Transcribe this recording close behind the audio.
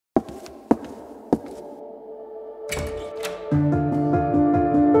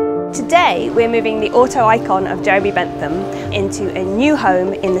Today we're moving the auto icon of Jeremy Bentham into a new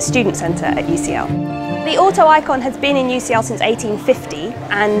home in the Student Centre at UCL. The auto icon has been in UCL since 1850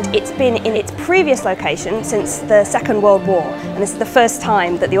 and it's been in its previous location since the Second World War, and this is the first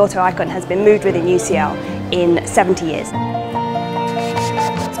time that the auto icon has been moved within UCL in 70 years.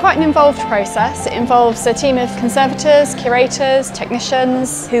 It's quite an involved process. It involves a team of conservators, curators,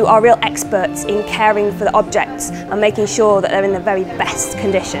 technicians who are real experts in caring for the objects and making sure that they're in the very best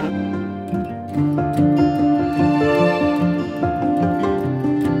condition.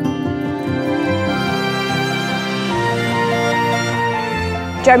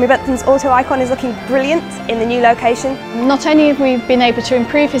 Jeremy Bentham's auto icon is looking brilliant in the new location. Not only have we been able to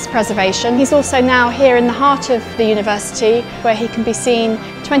improve his preservation, he's also now here in the heart of the university where he can be seen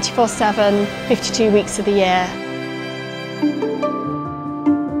 24/7, 52 weeks of the year.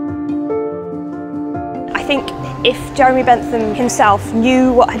 I think if Jeremy Bentham himself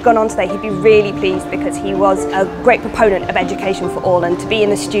knew what had gone on today, he'd be really pleased, because he was a great proponent of education for all, and to be in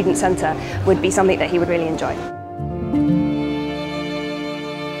the Student Centre would be something that he would really enjoy.